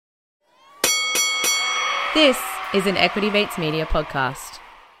This is an Equity Mates Media podcast.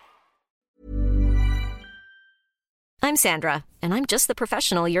 I'm Sandra, and I'm just the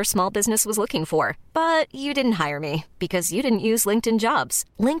professional your small business was looking for. But you didn't hire me because you didn't use LinkedIn Jobs.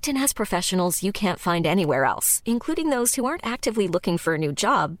 LinkedIn has professionals you can't find anywhere else, including those who aren't actively looking for a new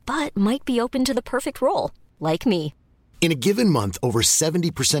job, but might be open to the perfect role, like me. In a given month, over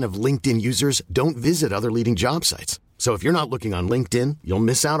 70% of LinkedIn users don't visit other leading job sites. So if you're not looking on LinkedIn, you'll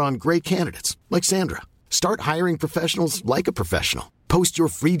miss out on great candidates like Sandra. Start hiring professionals like a professional. Post your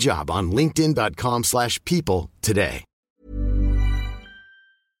free job on linkedin.com/people today.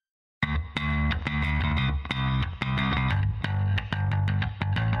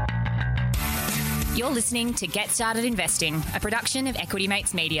 You're listening to Get Started Investing, a production of Equity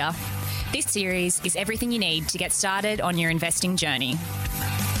Mates Media. This series is everything you need to get started on your investing journey.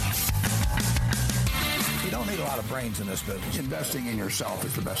 You don't need a lot of brains in this business. Investing in yourself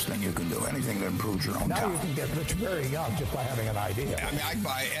is the best thing you can do. Anything that improves your own Now talent. you can get rich very young just by having an idea. I mean, I can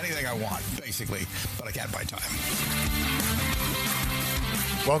buy anything I want, basically, but I can't buy time.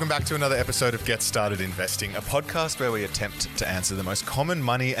 Welcome back to another episode of Get Started Investing, a podcast where we attempt to answer the most common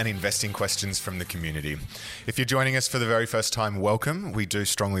money and investing questions from the community. If you're joining us for the very first time, welcome. We do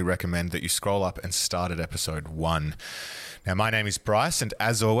strongly recommend that you scroll up and start at episode 1. Now, my name is Bryce, and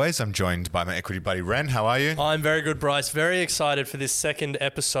as always, I'm joined by my equity buddy, Ren. How are you? I'm very good, Bryce. Very excited for this second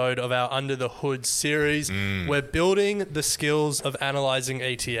episode of our Under the Hood series. We're building the skills of analysing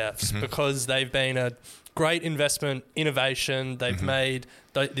ETFs because they've been a great investment innovation. They've made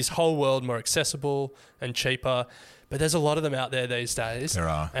this whole world more accessible and cheaper. But there's a lot of them out there these days. There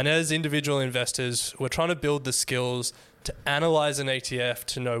are. And as individual investors, we're trying to build the skills to analyze an ETF,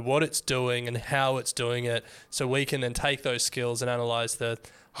 to know what it's doing and how it's doing it, so we can then take those skills and analyze the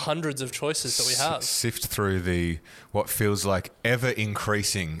hundreds of choices that we have. Sift through the what feels like ever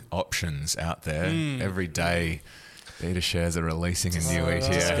increasing options out there every day. Betashares are releasing a new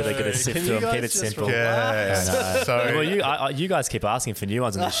ETF. Got to sift through them, keep it simple. Yeah. Well, you guys keep asking for new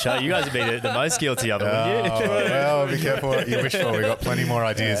ones on the show. You guys would be the most guilty of it, wouldn't you? Well, be careful what you wish for. We've got plenty more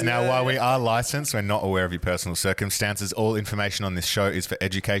ideas. Now, while we are licensed, we're not aware of your personal circumstances. All information on this show is for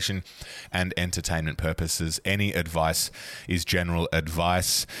education and entertainment purposes. Any advice is general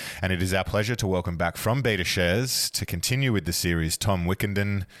advice. And it is our pleasure to welcome back from Betashares to continue with the series, Tom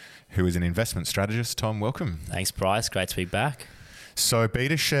Wickenden, who is an investment strategist. Tom, welcome. Thanks, Bryce. Great to be back. So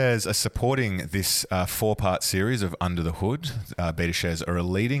Betashares are supporting this 4-part series of Under the Hood. Betashares are a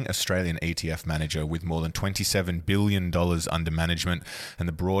leading Australian ETF manager with more than $27 billion under management and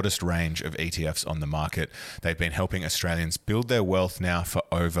the broadest range of ETFs on the market. They've been helping Australians build their wealth now for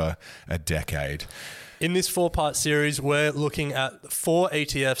over a decade. In this 4-part series, we're looking at 4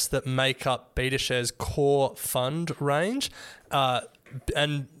 ETFs that make up Betashares' core fund range.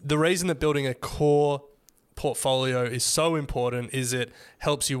 And the reason that building a core portfolio is so important is it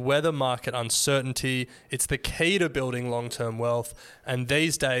helps you weather market uncertainty. It's the key to building long-term wealth. And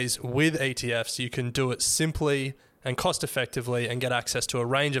these days, with ETFs, you can do it simply and cost-effectively and get access to a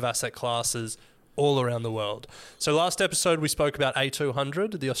range of asset classes all around the world. So last episode, we spoke about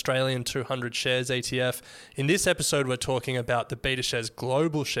A200, the Australian 200 shares ETF. In this episode, we're talking about the Betashares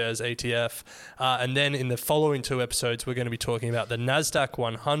Global Shares ETF. And then in the following 2 episodes, we're going to be talking about the NASDAQ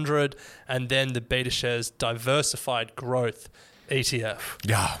 100 and then the Betashares Diversified Growth ETF.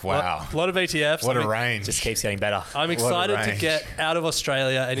 Yeah, wow. A lot of ETFs. What a range. Just keeps getting better. I'm excited to get out of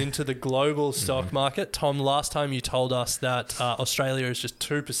Australia and into the global stock market. Tom, last time you told us that Australia is just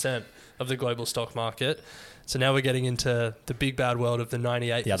 2% of the global stock market. So now we're getting into the big bad world of the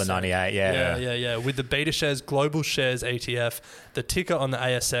 98%. The other 98, yeah. Yeah. With the Betashares Global Shares ETF, the ticker on the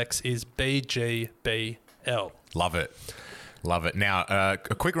ASX is BGBL. Love it. Now,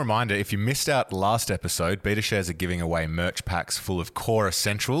 a quick reminder, if you missed out last episode, Betashares are giving away merch packs full of core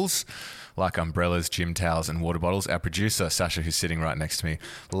essentials like umbrellas, gym towels, and water bottles. Our producer, Sasha, who's sitting right next to me,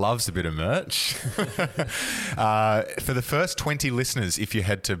 loves a bit of merch. For the first 20 listeners, if you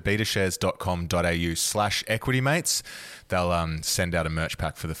head to betashares.com.au/equitymates, they'll send out a merch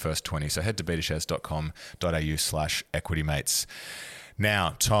pack for the first 20. So head to betashares.com.au/equitymates.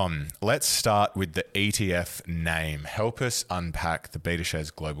 Now, Tom, let's start with the ETF name. Help us unpack the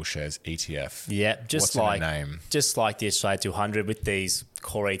Betashares Global Shares ETF. Yeah, What's in the name? Just like the Australia 200 with these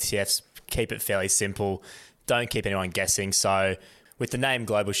core ETFs, keep it fairly simple. Don't keep anyone guessing. So with the name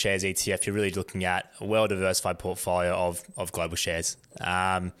Global Shares ETF, you're really looking at a well-diversified portfolio of global shares.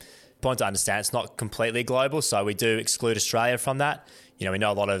 Important to understand, it's not completely global, so we do exclude Australia from that. We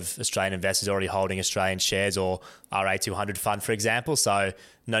know a lot of Australian investors already holding Australian shares or our A200 fund, for example. So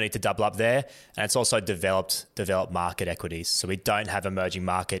no need to double up there. And it's also developed market equities. So we don't have emerging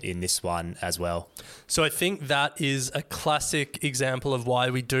market in this one as well. So I think that is a classic example of why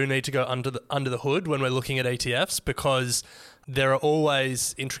we do need to go under the hood when we're looking at ETFs, because there are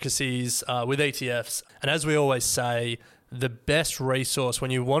always intricacies with ETFs. And as we always say, the best resource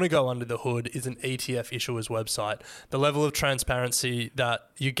when you want to go under the hood is an ETF issuer's website. The level of transparency that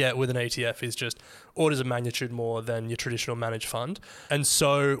you get with an ETF is just orders of magnitude more than your traditional managed fund. And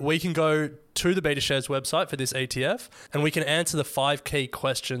so we can go to the Betashares website for this ETF and we can answer the 5 key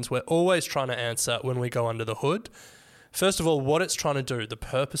questions we're always trying to answer when we go under the hood. First of all, what it's trying to do, the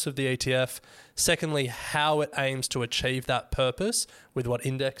purpose of the ETF. Secondly, how it aims to achieve that purpose, with what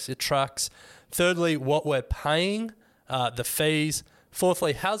index it tracks. Thirdly, what we're paying, the fees.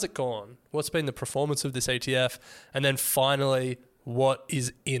 Fourthly, how's it gone? What's been the performance of this ETF? And then finally, what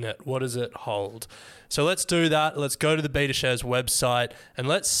is in it? What does it hold? So let's do that. Let's go to the Betashares website and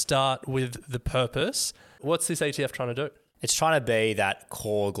let's start with the purpose. What's this ETF trying to do? It's trying to be that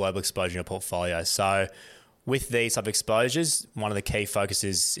core global exposure in your portfolio. So with these type of exposures, one of the key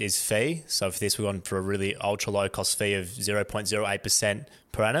focuses is fee. So for this, we're going for a really ultra low cost fee of 0.08%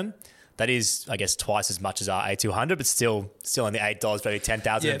 per annum. That is, I guess, twice as much as our A200, but still only $8 for every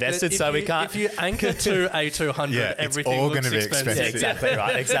 10,000 invested. So we can't. If you anchor to A200, everything all looks going to be expensive. expensive. Yeah,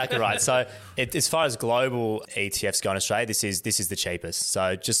 exactly right. So as far as global ETFs go in Australia, this is the cheapest.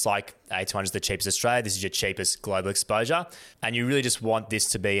 So just like A200 is the cheapest in Australia, this is your cheapest global exposure. And you really just want this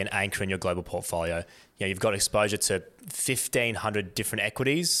to be an anchor in your global portfolio. You've got exposure to 1,500 different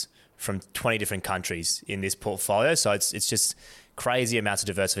equities from 20 different countries in this portfolio. So it's just crazy amounts of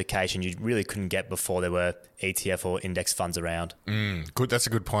diversification you really couldn't get before there were ETF or index funds around. Good. That's a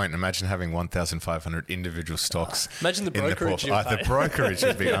good point. Imagine having 1,500 individual stocks. Imagine the brokerage. The brokerage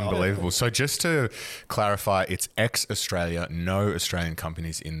would be unbelievable. So just to clarify, it's ex-Australia, no Australian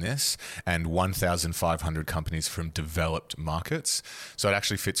companies in this, and 1,500 companies from developed markets. So it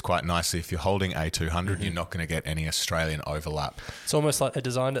actually fits quite nicely. If you're holding A200, you're not going to get any Australian overlap. It's almost like they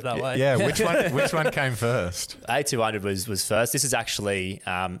designed it that way. Yeah. Which one came first? A200 was first. This is actually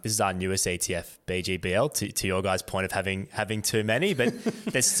this is our newest ETF, BGBL. To your guys' point of having too many, but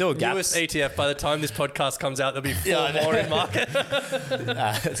there's still gaps. Newest ETF. By the time this podcast comes out, there'll be 4 more in market.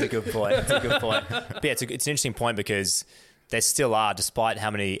 That's a good point. But yeah, it's an interesting point because there still are, despite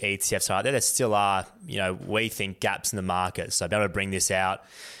how many ETFs are out there still are, we think gaps in the market. So being able to bring this out,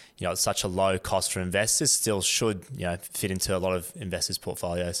 it's such a low cost for investors, still should, fit into a lot of investors'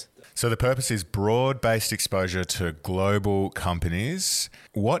 portfolios. So the purpose is broad-based exposure to global companies.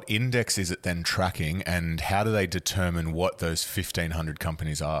 What index is it then tracking, and how do they determine what those 1,500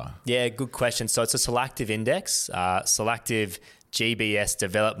 companies are? Yeah, good question. So it's a selective index, selective GBS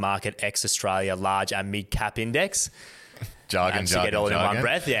Developed Market ex-Australia Large and Mid Cap Index. Jargon. Get all in one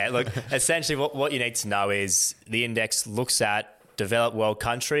breath. Yeah, look, essentially what you need to know is the index looks at developed world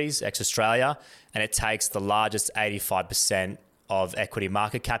countries, ex-Australia, and it takes the largest 85% of equity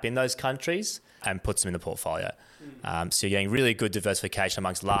market cap in those countries and puts them in the portfolio. So you're getting really good diversification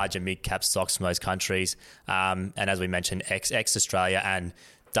amongst large and mid-cap stocks from those countries. And as we mentioned, ex-Australia, and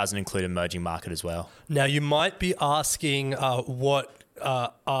doesn't include emerging market as well. Now, you might be asking what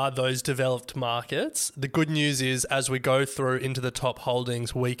are those developed markets? The good news is, as we go through into the top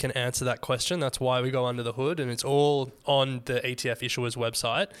holdings, we can answer that question. That's why we go under the hood, and it's all on the ETF issuer's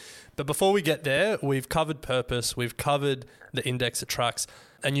website. But before we get there, we've covered purpose, we've covered the index it tracks,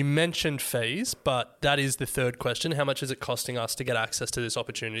 and you mentioned fees, but that is the third question. How much is it costing us to get access to this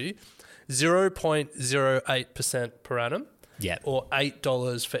opportunity? 0.08% per annum. Yeah. Or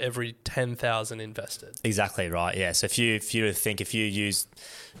 $8 for every 10,000 invested. Exactly right. Yeah. So if you use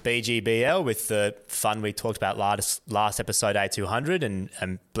BGBL with the fund we talked about last episode, A200,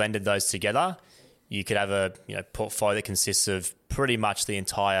 and blended those together, you could have a portfolio that consists of pretty much the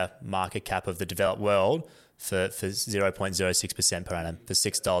entire market cap of the developed world for 0.06% per annum for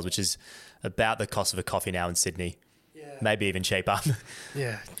 $6, which is about the cost of a coffee now in Sydney. Maybe even cheaper.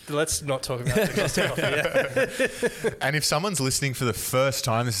 Yeah, let's not talk about the cost of coffee. And if someone's listening for the first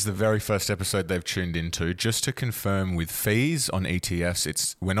time, this is the very first episode they've tuned into, just to confirm, with fees on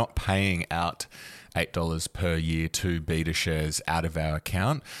ETFs, we're not paying out $8 per year to Betashares out of our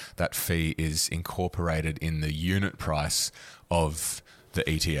account. That fee is incorporated in the unit price of the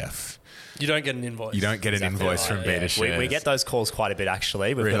ETF. You don't get an invoice. You don't get an invoice from Betashares. We get those calls quite a bit,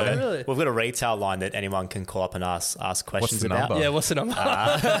 actually. We've got a retail line that anyone can call up and ask questions about. Number? Yeah, what's the number?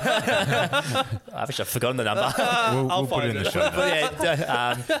 I've forgotten the number. We'll put it in the show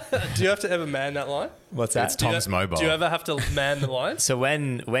notes. Do you have to ever man that line? What's that? It's Tom's mobile. Do you ever have to man the line? So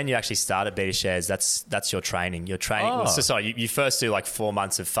when you actually start at Betashares, that's your training. Your training. Oh. So sorry, you first do like 4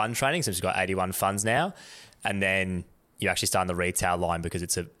 months of fund training. So we've got 81 funds now, and then you actually start on the retail line because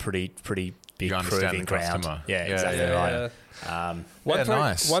it's a pretty big proving ground. Customer. Yeah, exactly right.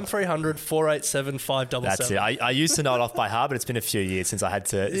 Nice. 1300 487 577. That's it. I used to know it off by heart, but it's been a few years since I had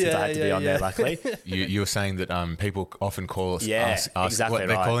to be on there. Luckily, you were saying that people often call us. Exactly what,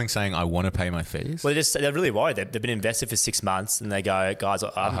 they're right. calling saying, "I want to pay my fees." Well, they're really worried. They've been invested for 6 months, and they go, "Guys,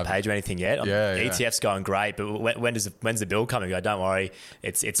 I haven't paid you anything yet. ETF's going great, but when's the bill coming?" I go, "Don't worry,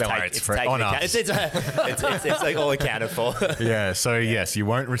 it's free. On us. It's like all accounted for." Yeah. So yes, you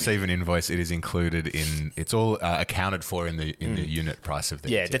won't receive an invoice. It is included in. It's all accounted for in the unit price of the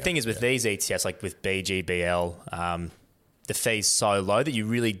ETF. The thing is with these ETFs, like with BGBL, the fee's so low that you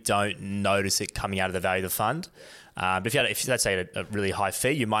really don't notice it coming out of the value of the fund. But if let's say a really high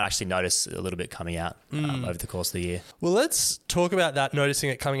fee, you might actually notice a little bit coming out over the course of the year. Well, let's talk about that, noticing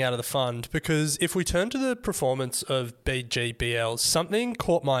it coming out of the fund, because if we turn to the performance of BGBL, something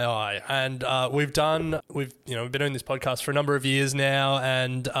caught my eye, and we've been doing this podcast for a number of years now,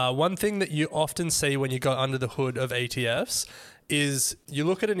 and one thing that you often see when you go under the hood of ETFs is you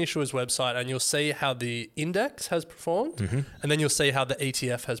look at an issuer's website and you'll see how the index has performed, and then you'll see how the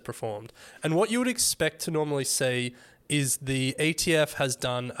ETF has performed. And what you would expect to normally see is the ETF has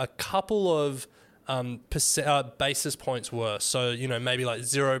done a couple of basis points worse. So, maybe like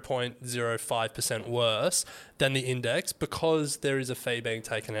 0.05% worse than the index because there is a fee being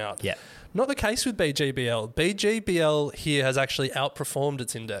taken out. Yeah. Not the case with BGBL. BGBL here has actually outperformed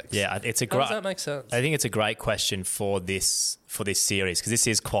its index. Yeah, it's a How does that make sense? I think it's a great question for this series because this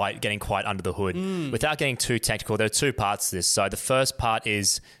is getting quite under the hood. Without getting too technical, there are two parts to this. So the first part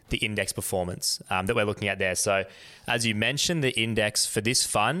is the index performance that we're looking at there. So as you mentioned, the index for this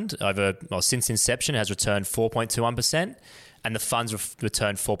fund since inception has returned 4.21%, and the fund's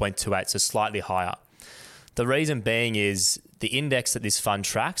returned 4.28%, so slightly higher. The reason being is the index that this fund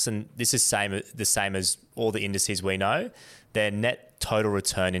tracks, and this is the same as all the indices we know, they're net total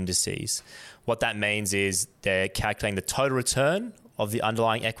return indices. What that means is they're calculating the total return of the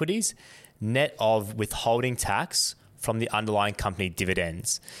underlying equities, net of withholding tax from the underlying company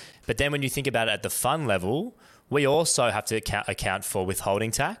dividends. But then when you think about it at the fund level, we also have to account for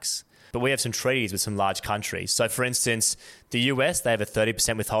withholding tax. But we have some treaties with some large countries. So for instance, the US, they have a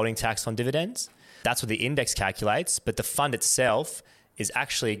 30% withholding tax on dividends. That's what the index calculates, but the fund itself is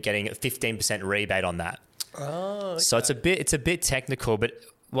actually getting a 15% rebate on that. Oh, okay. So it's a bit technical, but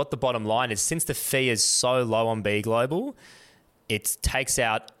what the bottom line is, since the fee is so low on B Global, it takes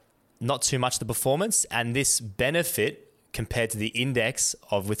out not too much of the performance, and this benefit compared to the index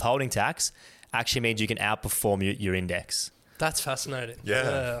of withholding tax actually means you can outperform your index. That's fascinating.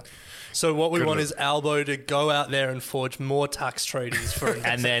 Yeah. So what we want is Albo to go out there and forge more tax treaties for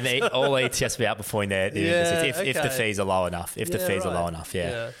and then all ETFs will be outperforming their indices if the fees are low enough.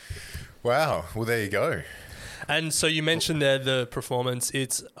 Yeah. Wow. Well, there you go. And so you mentioned there the performance.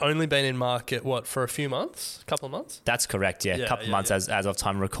 It's only been in market, for a few months? A couple of months? That's correct, yeah. A couple of months as of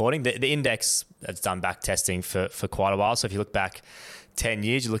time of recording. The index has done back testing for quite a while. So if you look back 10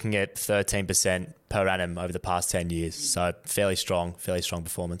 years, you're looking at 13% per annum over the past 10 years. So fairly strong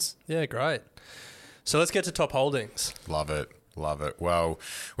performance. Yeah, great. So let's get to top holdings. Love it. Well,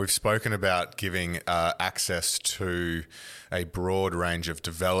 we've spoken about giving access to a broad range of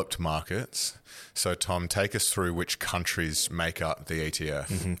developed markets. So, Tom, take us through which countries make up the ETF.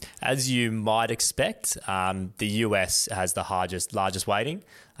 Mm-hmm. As you might expect, the US has the largest weighting.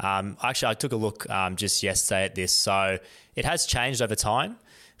 Actually, I took a look just yesterday at this. So it has changed over time.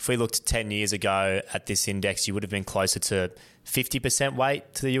 If we looked 10 years ago at this index, you would have been closer to 50%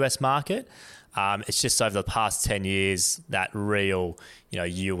 weight to the US market. It's just over the past 10 years that real,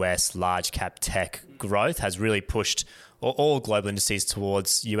 US large cap tech growth has really pushed all global indices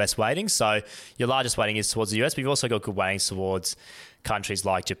towards US weighting. So your largest weighting is towards the US, but you've also got good weightings towards countries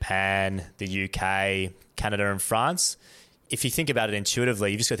like Japan, the UK, Canada, and France. If you think about it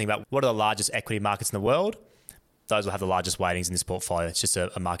intuitively, you've just got to think about what are the largest equity markets in the world. Those will have the largest weightings in this portfolio. It's just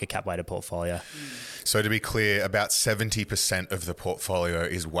a market cap weighted portfolio. So to be clear, about 70% of the portfolio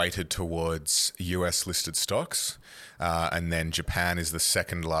is weighted towards US listed stocks. And then Japan is the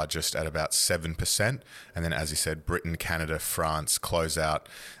second largest at about 7%. And then, as you said, Britain, Canada, France close out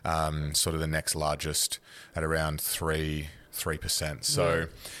sort of the next largest at around 3%. 3%. So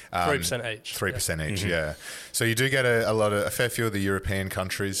 3% each. 3% each, yeah. So you do get a fair few of the European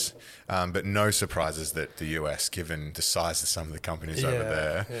countries, but no surprises that the US, given the size of some of the companies over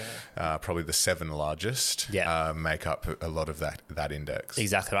there, probably the 7 largest, make up a lot of that index.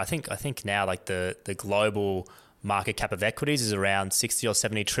 Exactly. I think now like the global market cap of equities is around 60 or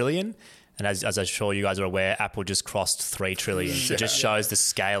 70 trillion. And as I'm sure you guys are aware, Apple just crossed 3 trillion. It just shows the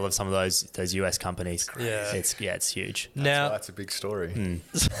scale of some of those US companies. Yeah. It's huge. That's a big story.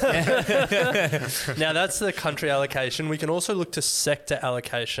 Now that's the country allocation. We can also look to sector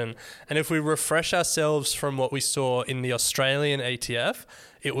allocation. And if we refresh ourselves from what we saw in the Australian ETF,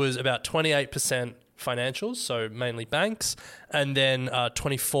 it was about 28% financials, so mainly banks, and then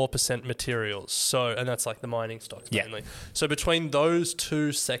 24% materials. And that's like the mining stocks mainly. So between those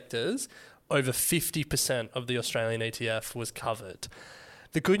two sectors, over 50% of the Australian ETF was covered.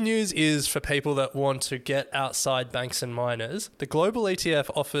 The good news is for people that want to get outside banks and miners, the global ETF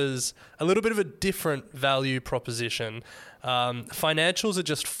offers a little bit of a different value proposition. Financials are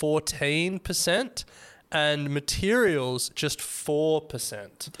just 14%. And materials, just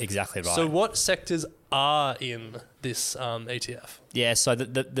 4%. Exactly right. So what sectors are in this ETF? Yeah, so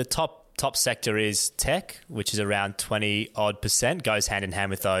the top sector is tech, which is around 20-odd%, goes hand in hand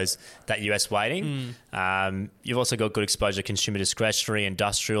with that US weighting. You've also got good exposure to consumer discretionary,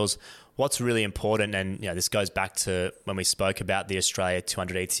 industrials. What's really important, and this goes back to when we spoke about the Australia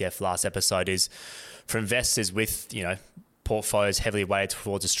 200 ETF last episode, is for investors with, portfolios heavily weighted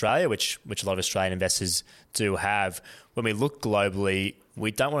towards Australia, which a lot of Australian investors do have. When we look globally,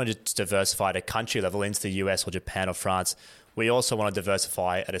 we don't want to just diversify at a country level into the US or Japan or France. We also want to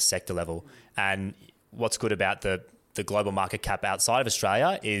diversify at a sector level. And what's good about the global market cap outside of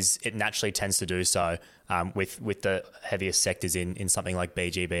Australia is it naturally tends to do so with the heaviest sectors in something like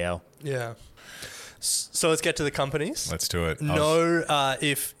BGBL. Yeah. So let's get to the companies. Let's do it.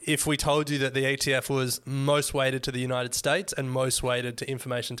 If we told you that the ETF was most weighted to the United States and most weighted to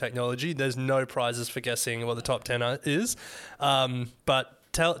information technology, there's no prizes for guessing what the top 10 is. But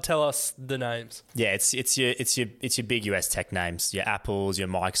tell us the names. Yeah, it's your big US tech names, your Apples, your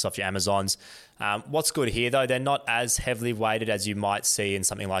Microsoft, your Amazons. What's good here though, they're not as heavily weighted as you might see in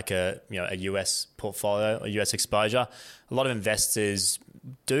something like a US portfolio or US exposure. A lot of investors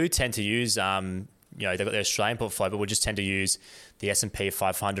do tend to use they've got their Australian portfolio, but we'll just tend to use the S&P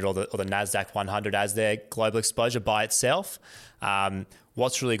 500 or the NASDAQ 100 as their global exposure by itself.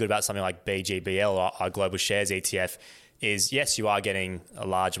 What's really good about something like BGBL, or our global shares ETF, is yes, you are getting a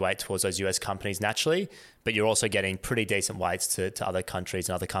large weight towards those US companies naturally, but you're also getting pretty decent weights to other countries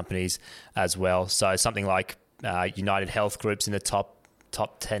and other companies as well. So something like United Health Group's in the top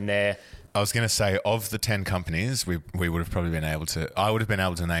 10 there. I was going to say, of the 10 companies, we would have probably been able to... I would have been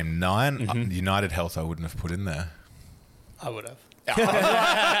able to name 9. United Health I wouldn't have put in there. I would have.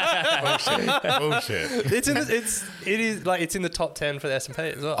 Bullshit. It's in the top 10 for the S&P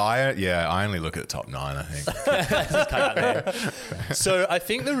as well. I only look at the top 9, I think. So I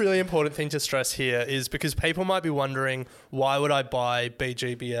think the really important thing to stress here is, because people might be wondering, why would I buy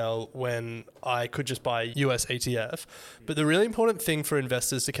BGBL when I could just buy US ETF? But the really important thing for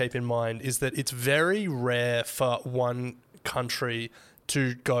investors to keep in mind is that it's very rare for one country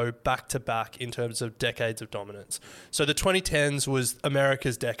to go back to back in terms of decades of dominance. So the 2010s was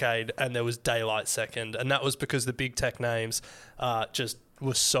America's decade, and there was daylight second, and that was because the big tech names just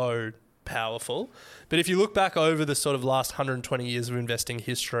were so powerful. But if you look back over the sort of last 120 years of investing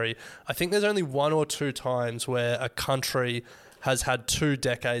history, I think there's only 1 or 2 times where a country has had 2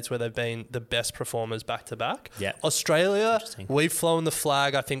 decades where they've been the best performers back to back. Yeah. Australia, we've flown the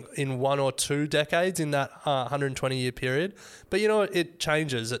flag, I think, in 1 or 2 decades in that 120-year period. But it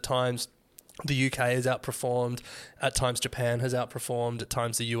changes at times. The UK has outperformed. At times, Japan has outperformed. At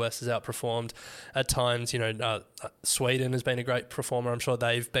times, the US has outperformed. At times, Sweden has been a great performer. I'm sure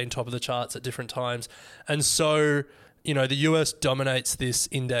they've been top of the charts at different times. And so, the US dominates this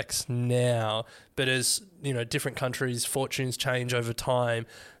index now, but as, different countries' fortunes change over time,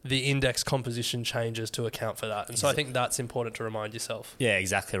 the index composition changes to account for that. And so I think that's important to remind yourself. Yeah,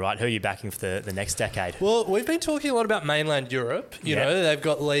 exactly right. Who are you backing for the next decade? Well, we've been talking a lot about mainland Europe. You know, they've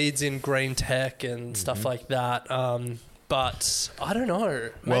got leads in green tech and stuff like that. But I don't know.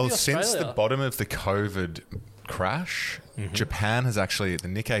 Maybe Australia. Since the bottom of the COVID crash, Japan has actually, the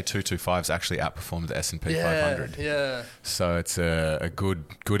Nikkei 225 has actually outperformed the S&P 500. Yeah. So it's a good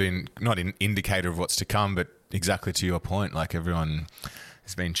not an indicator of what's to come, but exactly to your point, like everyone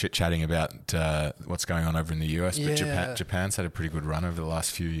He's been chit-chatting about what's going on over in the US, but Yeah. Japan's had a pretty good run over the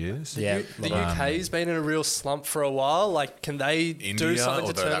last few years. Yeah. The UK's been in a real slump for a while. Like, can they do India, something to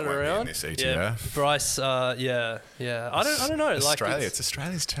although turn that it won't be in around? this ETF. Yeah, Bryce. I don't know. Australia, it's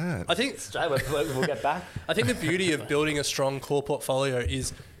Australia's turn. I think We'll get back. I think the beauty of building a strong core portfolio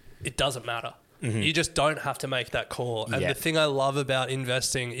is it doesn't matter. You just don't have to make that call. And the thing I love about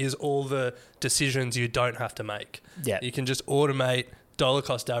investing is all the decisions you don't have to make. Yeah. You can just automate dollar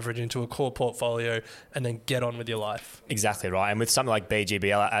cost average into a core portfolio and then get on with your life. Exactly right. And with something like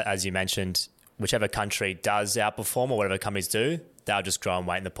BGBL, as you mentioned, whichever country does outperform or whatever companies do, they'll just grow and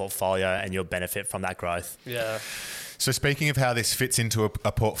weight in the portfolio and you'll benefit from that growth. Yeah. So speaking of how this fits into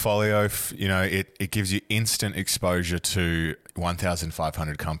a portfolio, it gives you instant exposure to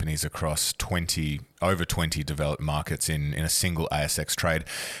 1,500 companies across over 20 developed markets in a single ASX trade.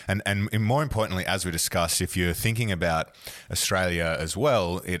 And more importantly, as we discussed, if you're thinking about Australia as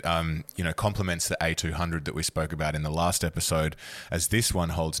well, it complements the A200 that we spoke about in the last episode, as this one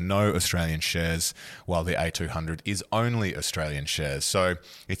holds no Australian shares, while the A200 is only Australian shares. So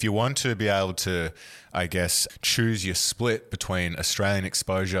if you want to be able to, I guess, choose your split between Australian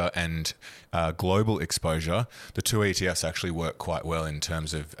exposure and global exposure, the two ETFs actually work quite well in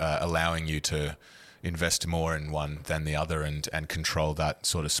terms of allowing you to invest more in one than the other and control that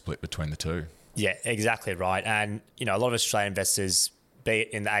sort of split between the two. Yeah, exactly right. And, a lot of Australian investors, be it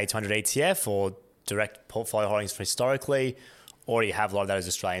in the A200 ETF or direct portfolio holdings historically, already have a lot of those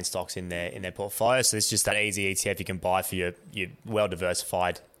Australian stocks in their portfolio. So it's just that easy ETF you can buy for your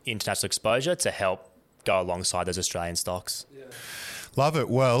well-diversified international exposure to help go alongside those Australian stocks. Yeah. Love it.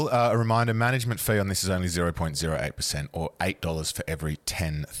 Well, a reminder, management fee on this is only 0.08% or $8 for every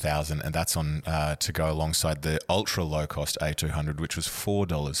 10,000. And that's on to go alongside the ultra low cost A200, which was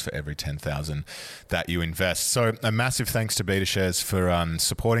 $4 for every 10,000 that you invest. So a massive thanks to Betashares for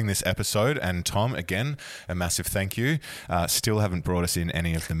supporting this episode. And Tom, again, a massive thank you. Still haven't brought us in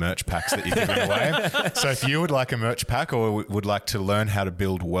any of the merch packs that you're giving away. So if you would like a merch pack or would like to learn how to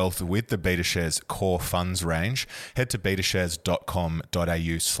build wealth with the Betashares core funds range, head to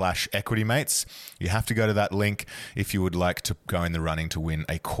betashares.com.au/equitymates. You have to go to that link if you would like to go in the running to win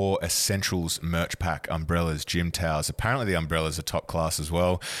a Core Essentials merch pack, umbrellas, gym towels. Apparently the umbrellas are top class as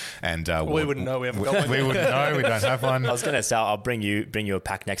well. And we wouldn't know. We haven't got one. We wouldn't know. We don't have one. I was going to say, I'll bring you a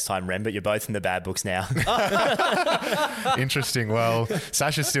pack next time, Ren, but you're both in the bad books now. Interesting. Well,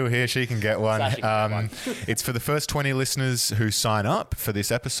 Sasha's still here. She can get one. It's for the first 20 listeners who sign up for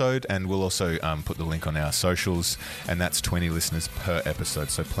this episode, and we'll also put the link on our socials, and that's 20 listeners per episode,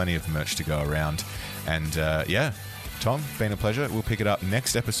 so plenty of merch to go around. And Tom, been a pleasure. We'll pick it up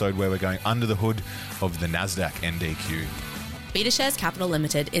next episode where we're going under the hood of the NASDAQ NDQ. Betashares Capital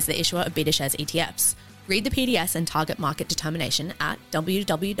Limited is the issuer of Betashares ETFs. Read the PDS and target market determination at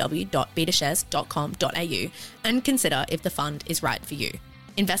www.betashares.com.au and consider if the fund is right for you.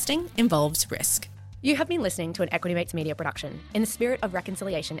 Investing involves risk. You have been listening to an Equity Mates Media production. In the spirit of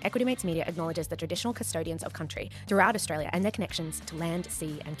reconciliation, Equity Mates Media acknowledges the traditional custodians of country throughout Australia and their connections to land,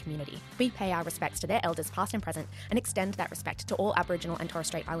 sea and community. We pay our respects to their elders past and present and extend that respect to all Aboriginal and Torres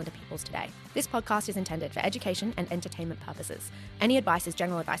Strait Islander peoples today. This podcast is intended for education and entertainment purposes. Any advice is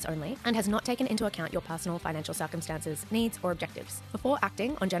general advice only and has not taken into account your personal financial circumstances, needs or objectives. Before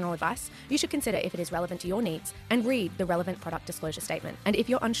acting on general advice, you should consider if it is relevant to your needs and read the relevant product disclosure statement. And if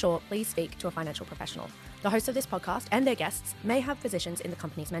you're unsure, please speak to a financial professional. The hosts of this podcast and their guests may have positions in the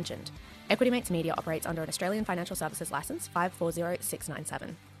companies mentioned. Equity Mates Media operates under an Australian Financial Services Licence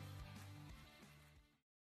 540697.